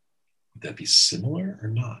 Would that be similar or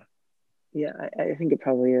not? Yeah, I think it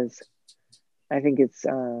probably is. I think it's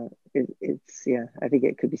yeah, I think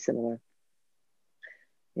it could be similar.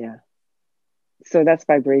 Yeah. So that's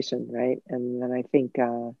vibration, right? And then I think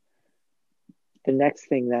the next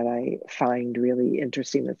thing that I find really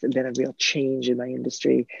interesting that's been a real change in my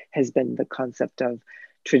industry has been the concept of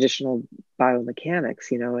traditional biomechanics,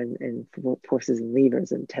 you know, and forces and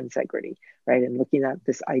levers and tensegrity, right? And looking at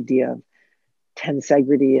this idea of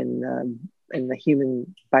tensegrity in the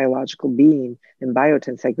human biological being and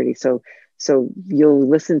biotensegrity. So you'll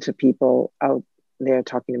listen to people out there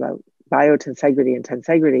talking about biotensegrity and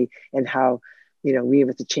tensegrity and how, you know, we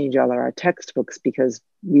have to change all of our textbooks because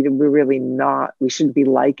we're really not, we shouldn't be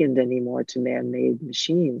likened anymore to man-made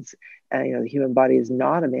machines. You know, the human body is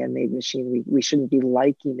not a man-made machine. We shouldn't be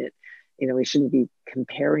liking it. You know, we shouldn't be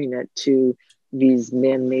comparing it to these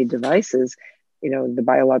man-made devices. You know, the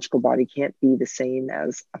biological body can't be the same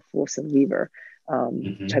as a force and lever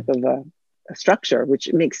type of a structure,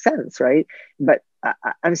 which makes sense, right? But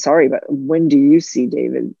I'm sorry, but when do you see,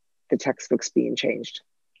 David, the textbooks being changed?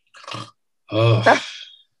 Oh,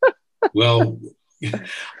 well,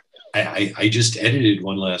 I just edited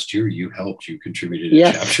one last year. You contributed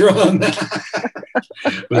a chapter on that.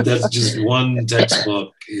 But that's just one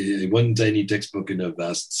textbook, one tiny textbook in a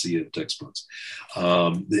vast sea of textbooks.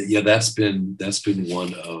 Yeah, that's been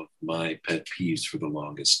one of my pet peeves for the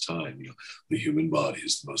longest time. You know, the human body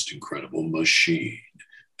is the most incredible machine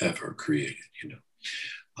ever created, you know.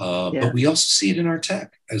 But we also see it in our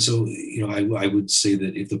tech. And so, you know, I would say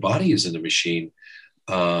that if the body isn't a machine,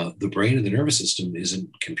 the brain and the nervous system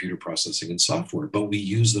isn't computer processing and software, but we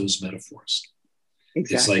use those metaphors.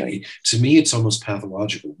 Exactly. It's like, to me, it's almost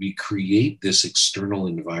pathological. We create this external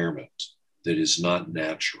environment that is not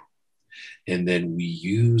natural. And then we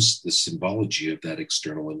use the symbology of that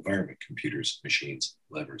external environment, computers, machines,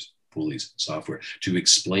 levers, pulleys, software, to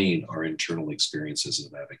explain our internal experiences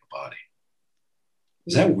of having a body.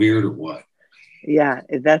 Is that weird or what? Yeah,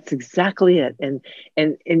 that's exactly it.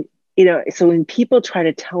 And you know, so when people try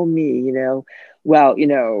to tell me, you know, well, you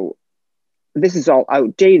know, this is all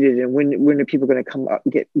outdated, and when are people going to come up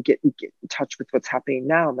get in touch with what's happening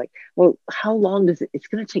now? I'm like, well, how long does it's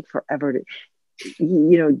going to take forever to,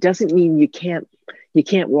 you know, doesn't mean you can't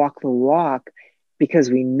walk the walk because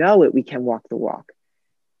we know it, we can walk the walk.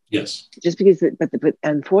 Yes. Just because, but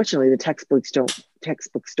unfortunately, the textbooks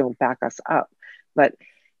don't back us up. But,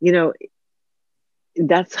 you know,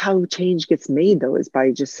 that's how change gets made, though, is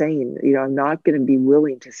by just saying, you know, I'm not going to be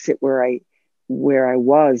willing to sit where I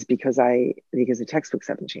was because the textbooks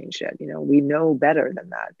haven't changed yet. You know, we know better than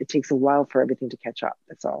that. It takes a while for everything to catch up.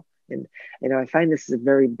 That's all. And, you know, I find this is a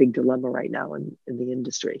very big dilemma right now in the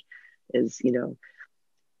industry is, you know,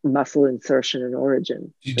 muscle insertion and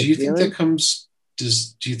origin. Do you think that comes, do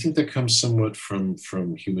you think that comes somewhat from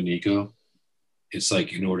human ego? It's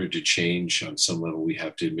like, in order to change on some level, we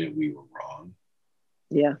have to admit we were wrong.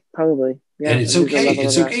 Yeah, probably. Yeah, and it's okay.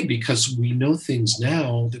 It's okay because we know things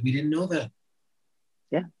now that we didn't know then.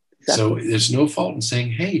 Yeah, exactly. So there's no fault in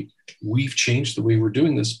saying, hey, we've changed the way we're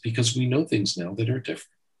doing this because we know things now that are different.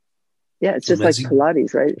 Yeah, it's just like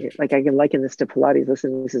Pilates, right? Like I can liken this to Pilates.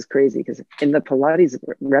 Listen, this is crazy because in the Pilates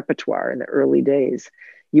repertoire in the early days,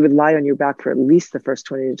 you would lie on your back for at least the first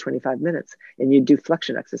 20 to 25 minutes and you'd do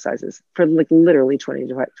flexion exercises for like literally 20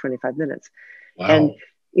 to 25 minutes. Wow. And,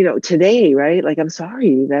 you know, today, right? Like, I'm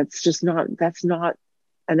sorry, that's not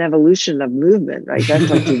an evolution of movement, right? That's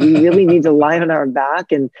like, do we really need to lie on our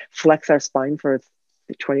back and flex our spine for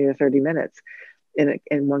 20 to 30 minutes in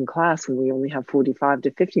one class when we only have 45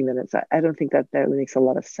 to 50 minutes? I don't think that makes a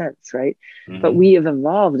lot of sense, right? Mm-hmm. But we have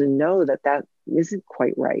evolved and know that isn't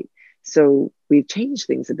quite right. So we've changed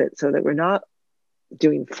things a bit so that we're not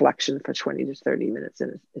doing flexion for 20 to 30 minutes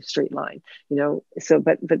in a straight line, you know? So,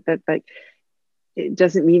 but it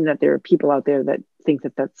doesn't mean that there are people out there that think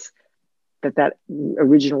that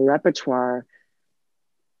original repertoire,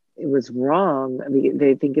 it was wrong. I mean,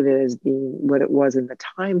 they think of it as being what it was in the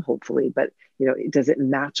time, hopefully, but, you know, does it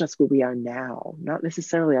match us where we are now? Not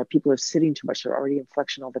necessarily. Our people are sitting too much. They're already in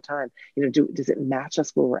flexion all the time. You know, does it match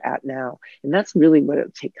us where we're at now? And that's really what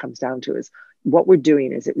it comes down to, is what we're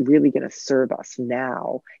doing. Is it really going to serve us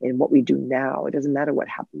now? And what we do now, it doesn't matter what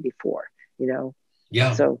happened before, you know?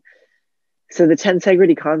 Yeah. So the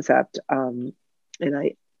tensegrity concept, and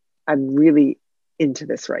I'm really into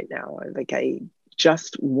this right now. I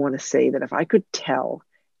just want to say that if I could tell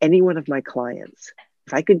any one of my clients,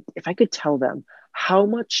 if I could tell them how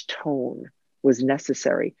much tone was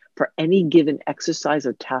necessary for any given exercise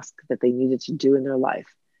or task that they needed to do in their life,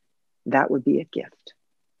 that would be a gift.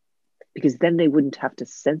 Because then they wouldn't have to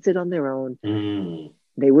sense it on their own.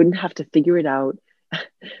 They wouldn't have to figure it out.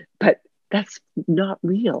 But that's not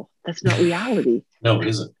real. That's not reality. No, it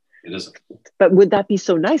isn't. It isn't. But would that be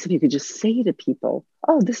so nice if you could just say to people,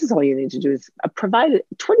 oh, this is all you need to do is provide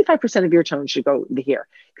 25% of your tone should go here.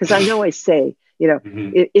 Because I know I say,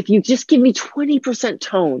 if you just give me 20%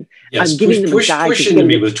 tone, yes, I'm giving them a guide. Push into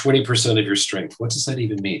me with 20% of your strength. What does that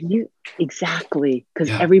even mean? Exactly. Because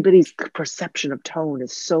everybody's perception of tone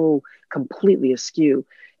is so completely askew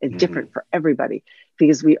and different for everybody.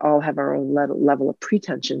 Because we all have our own level of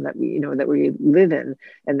pretension that we live in,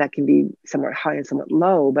 and that can be somewhat high and somewhat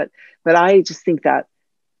low. But I just think that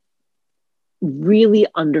really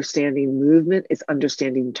understanding movement is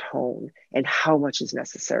understanding tone and how much is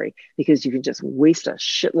necessary, because you can just waste a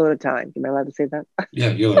shitload of time. Am I allowed to say that? Yeah,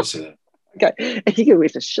 you're allowed to say that. Okay, you can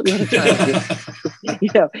waste a shitload of time.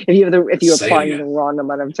 if you apply the wrong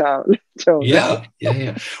amount of tone. Yeah.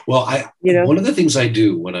 Well, one of the things I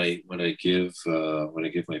do when I give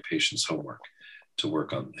my patients homework to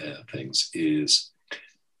work on things is,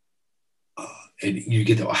 and you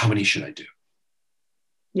get how many should I do?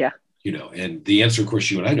 Yeah. And the answer, of course,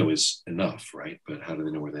 you and I know is enough, right? But how do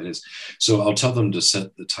they know where that is? So I'll tell them to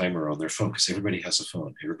set the timer on their phone, because everybody has a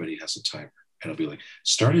phone. Everybody has a timer. And I'll be like,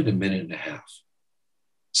 start at 1.5 minutes.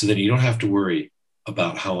 So then you don't have to worry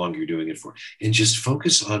about how long you're doing it for. And just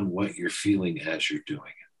focus on what you're feeling as you're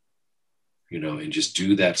doing it. And just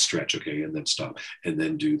do that stretch, okay? And then stop. And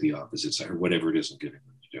then do the opposite side, or whatever it is I'm giving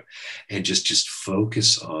them to do. And just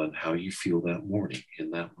focus on how you feel that morning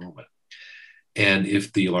in that moment. And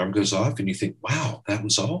if the alarm goes off and you think, wow, that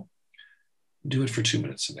was all, do it for 2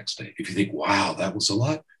 minutes the next day. If you think, wow, that was a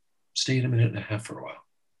lot, stay at 1.5 minutes for a while.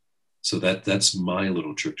 So that's my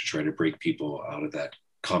little trick to try to break people out of that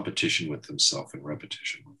competition with themselves and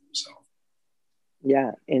repetition with themselves.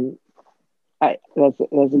 Yeah, and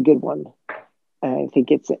that's a good one. I think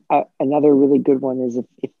it's another really good one is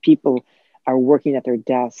if people are working at their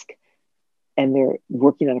desk and they're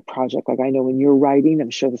working on a project. Like I know when you're writing, I'm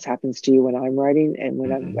sure this happens to you when I'm writing, and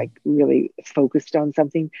when I'm like really focused on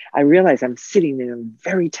something, I realize I'm sitting and I'm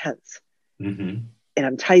very tense. And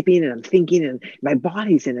I'm typing and I'm thinking, and my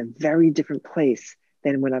body's in a very different place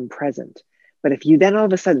than when I'm present. But if you then all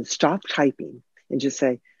of a sudden stop typing and just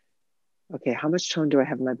say, okay, how much tone do I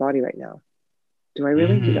have in my body right now? Do I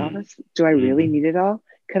really need all this? Do I really need it all?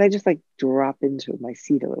 Could I just like drop into my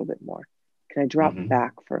seat a little bit more? Can I drop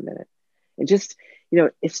back for a minute? And just,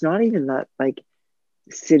 it's not even that like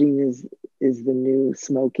sitting is the new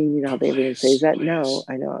smoking, how everyone says that. No,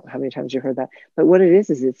 I know how many times you heard that. But what it is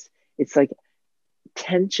it's like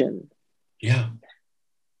tension. Yeah.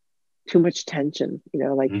 Too much tension,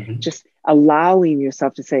 just allowing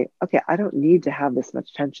yourself to say, okay, I don't need to have this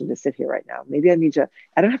much tension to sit here right now. Maybe I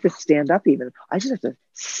don't have to stand up even. I just have to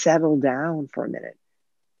settle down for a minute,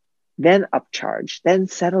 then upcharge, then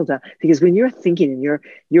settle down. Because when you're thinking and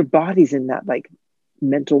your body's in that like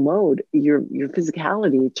mental mode, your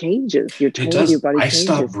physicality changes, your tone of your body changes.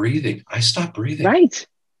 I stop breathing. Right.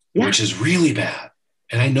 Yeah. Which is really bad.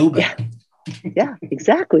 And I know better. Yeah,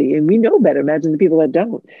 exactly. And we know better. Imagine the people that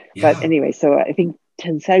don't. Yeah. But anyway, so I think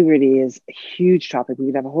tensegrity is a huge topic. We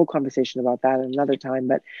could have a whole conversation about that another time.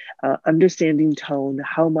 But understanding tone,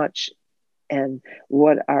 how much and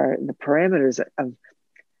what are the parameters of,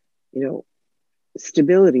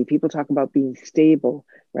 stability. People talk about being stable,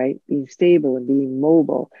 right? Being stable and being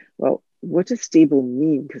mobile. Well, what does stable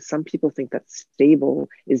mean? Because some people think that stable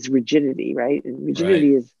is rigidity, right? And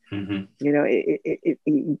rigidity is, you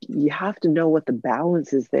have to know what the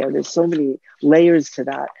balance is there. There's so many layers to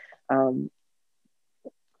that. I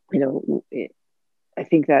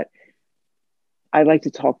think that I like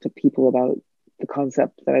to talk to people about the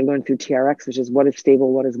concept that I learned through TRX, which is what is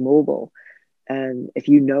stable, what is mobile. And if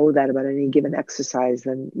you know that about any given exercise,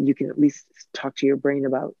 then you can at least talk to your brain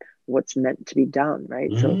about what's meant to be done,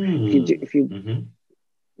 right? So if you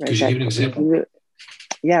could you give an example?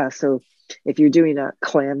 So if you're doing a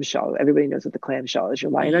clamshell, everybody knows what the clamshell is.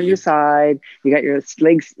 You're lying on your side, you got your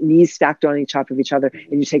knees stacked on top of each other,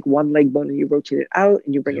 and you take one leg bone and you rotate it out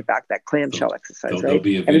and you bring it back. That clamshell exercise, right? There'll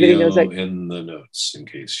be a video knows that in the notes in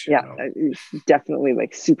case you know. It's definitely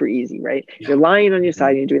like super easy, right? Yeah. You're lying on your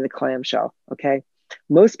side and you're doing the clamshell, okay?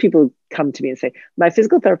 Most people come to me and say, my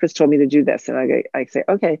physical therapist told me to do this. And I say,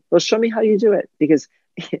 okay, well, show me how you do it, because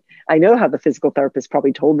I know how the physical therapist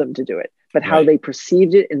probably told them to do it, but how Right. they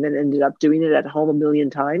perceived it and then ended up doing it at home a million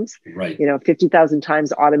times, Right. 50,000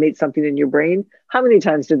 times automate something in your brain. How many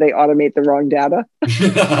times did they automate the wrong data?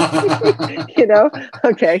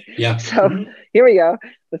 Okay. Yeah. So here we go.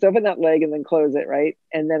 Let's open that leg and then close it, right?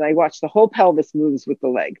 And then I watch the whole pelvis moves with the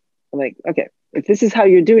leg. I'm like, okay, if this is how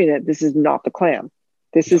you're doing it, this is not the clam.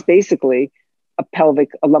 This is basically a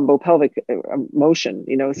lumbopelvic motion,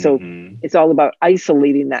 so it's all about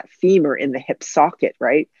isolating that femur in the hip socket,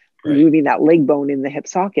 right? Moving that leg bone in the hip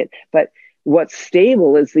socket. But what's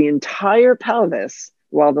stable is the entire pelvis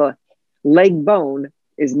while the leg bone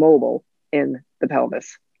is mobile in the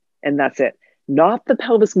pelvis. And that's it. Not the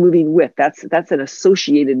pelvis moving with. That's an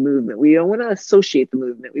associated movement. We don't want to associate the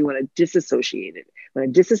movement. We want to disassociate it. We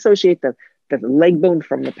want to disassociate the leg bone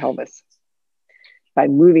from the pelvis by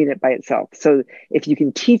moving it by itself. So if you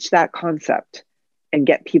can teach that concept and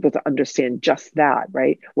get people to understand just that,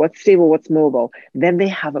 right? What's stable, what's mobile, then they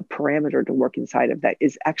have a parameter to work inside of that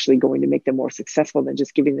is actually going to make them more successful than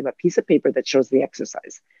just giving them a piece of paper that shows the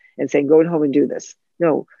exercise and saying, go home and do this.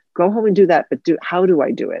 No, go home and do that, but how do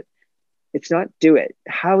I do it? It's not do it.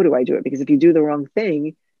 How do I do it? Because if you do the wrong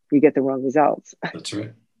thing, you get the wrong results. That's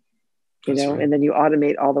right. And then you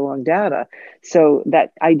automate all the wrong data. So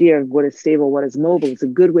that idea of what is stable, what is mobile is a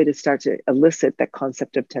good way to start to elicit that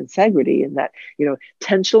concept of tensegrity and that,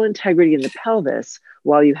 tensional integrity in the pelvis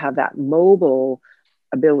while you have that mobile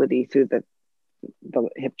ability through the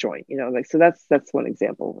hip joint, so that's one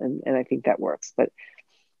example. And I think that works. But,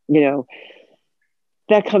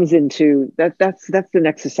 that comes into that's an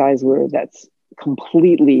exercise where that's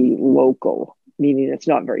completely local, meaning it's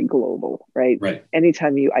not very global, right?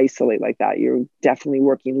 Anytime you isolate like that, you're definitely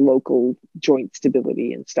working local joint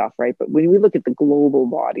stability and stuff, right? But when we look at the global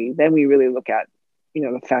body, then we really look at,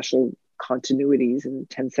 the fascial continuities, and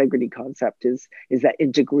tensegrity concept is that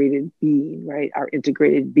integrated being, right? Our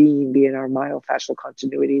integrated being being our myofascial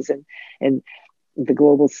continuities and the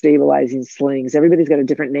global stabilizing slings. Everybody's got a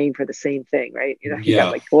different name for the same thing, right? You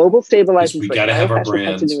got like global stabilizing. We got to have our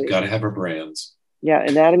brands. We got to have our brands. Yeah,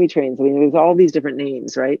 anatomy trains. I mean, there's all these different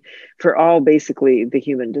names, right? For all basically the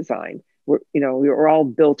human design. We're all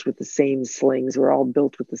built with the same slings. We're all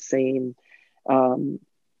built with the same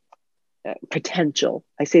potential.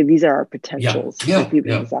 I say these are our potentials for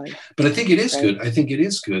human design. But I think it is good. I think it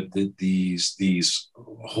is good that these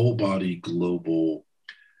whole body global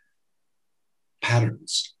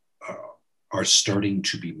patterns are starting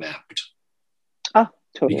to be mapped. Oh,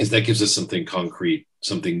 totally. Because that gives us something concrete,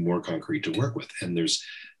 something more concrete to work with. And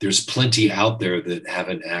there's plenty out there that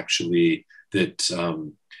haven't actually, that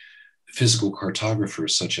physical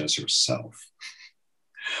cartographers such as yourself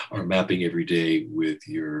are mapping every day with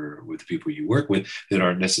the people you work with that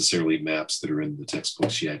aren't necessarily maps that are in the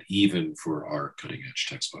textbooks yet, even for our cutting edge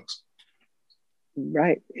textbooks.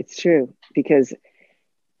 Right. It's true, because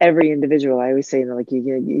every individual, I always say,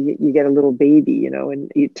 you get a little baby,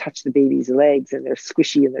 and you touch the baby's legs and they're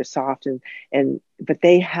squishy and they're soft but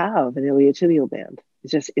they have an iliotibial band. It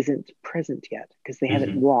just isn't present yet because they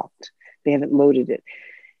haven't walked. They haven't loaded it.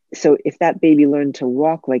 So if that baby learned to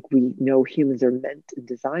walk like we know humans are meant and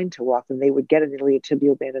designed to walk, then they would get an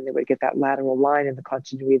iliotibial band and they would get that lateral line and the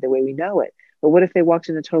continuity the way we know it. But what if they walked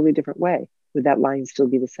in a totally different way? Would that line still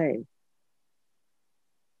be the same?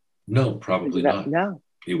 No, probably not. No.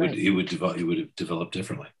 It would have developed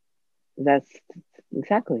differently. That's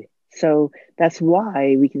exactly. So that's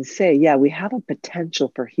why we can say, yeah, we have a potential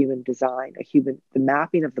for human design, the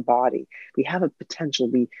mapping of the body. We have a potential.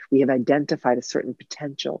 We have identified a certain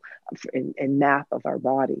potential and map of our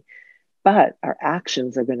body, but our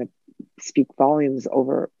actions are going to speak volumes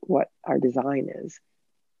over what our design is.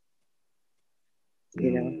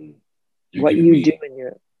 What you do in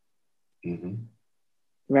your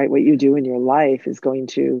right, what you do in your life is going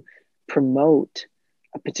to promote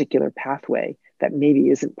a particular pathway that maybe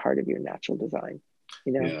isn't part of your natural design.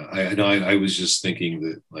 Yeah, I know. I was just thinking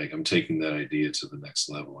that, like, I'm taking that idea to the next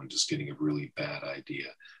level. I'm just getting a really bad idea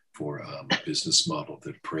for a business model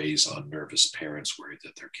that preys on nervous parents worried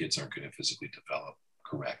that their kids aren't going to physically develop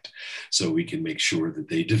correct. So we can make sure that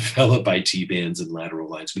they develop IT bands and lateral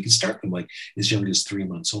lines. We can start them like as young as 3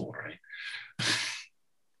 months old, right?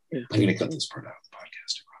 I'm going to cut this part out of the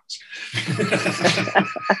podcast, I promise.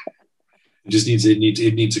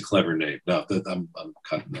 It needs a clever name. No, I'm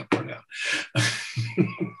cutting that part out.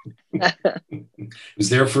 It was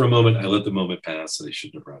there for a moment. I let the moment pass. I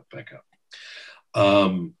shouldn't have brought it back up.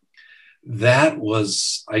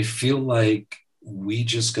 I feel like we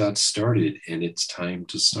just got started and it's time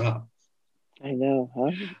to stop. I know,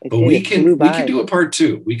 huh? But we can do a part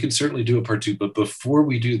two. We can certainly do a part two. But before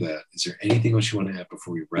we do that, is there anything else you want to add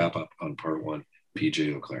before we wrap up on part one,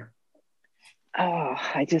 PJ Auclair? Oh,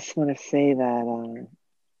 I just want to say that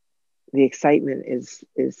the excitement is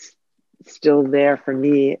still there for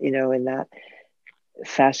me, you know, in that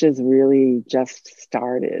fascia's really just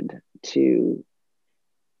started to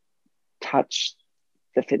touch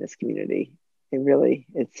the fitness community.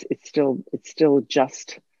 It's still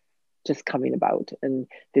just coming about, and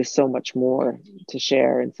there's so much more to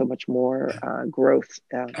share and so much more growth.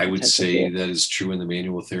 I would say that is true in the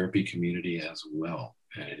manual therapy community as well,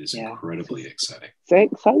 and it is incredibly exciting. Very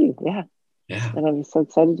exciting, yeah. And I'm so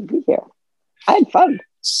excited to be here. I had fun.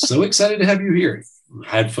 So excited to have you here.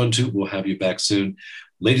 Had fun too. We'll have you back soon.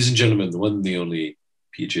 Ladies and gentlemen, the one and the only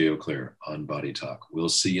PJ Auclair on Body Talk. We'll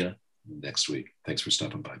see you next week. Thanks for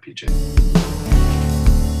stopping by, PJ.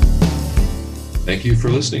 Thank you for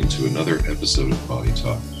listening to another episode of Body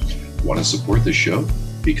Talk. Want to support the show?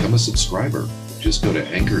 Become a subscriber. Just go to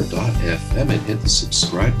anchor.fm and hit the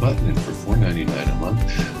subscribe button. And for $4.99 a month,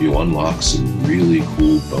 you'll unlock some really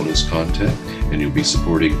cool bonus content, and you'll be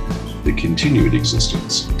supporting the continued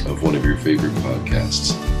existence of one of your favorite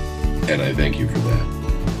podcasts. And I thank you for that.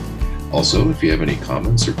 Also, if you have any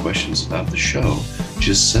comments or questions about the show,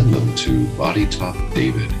 just send them to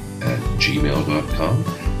bodytalkdavid@gmail.com.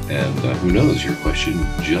 And who knows, your question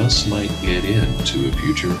just might get into a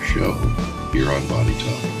future show here on Body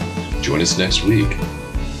Talk. Join us next week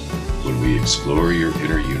when we explore your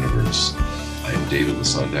inner universe. I am David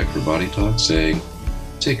Lesondak for Body Talk, saying,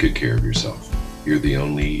 take good care of yourself. You're the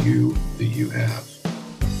only you that you have.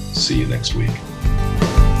 See you next week.